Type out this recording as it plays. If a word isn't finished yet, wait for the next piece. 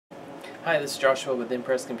Hi, this is Joshua with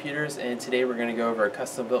Impress Computers, and today we're going to go over a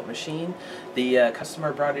custom built machine. The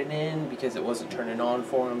customer brought it in because it wasn't turning on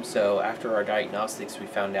for him, so after our diagnostics we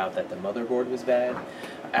found out that the motherboard was bad.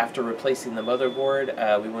 After replacing the motherboard,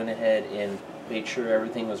 we went ahead and made sure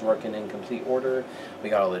everything was working in complete order.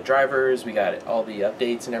 We got all the drivers, we got all the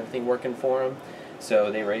updates and everything working for him,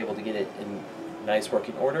 so they were able to get it in nice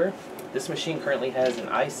working order. This machine currently has an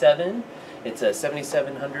i7. It's a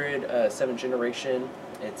 7700 7th generation.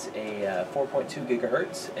 It's a 4.2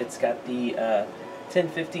 gigahertz. It's got the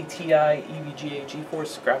 1050 Ti EVGA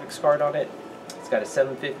GeForce graphics card on it. It's got a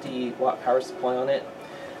 750 watt power supply on it,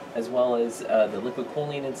 as well as the liquid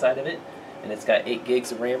cooling inside of it, and it's got 8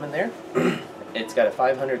 gigs of RAM in there. It's got a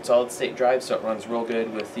 500 solid state drive, so it runs real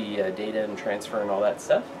good with the data and transfer and all that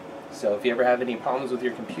stuff. So if you ever have any problems with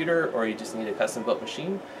your computer or you just need a custom built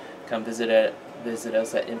machine, come visit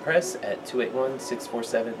us at Impress at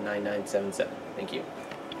 281-647-9977. Thank you.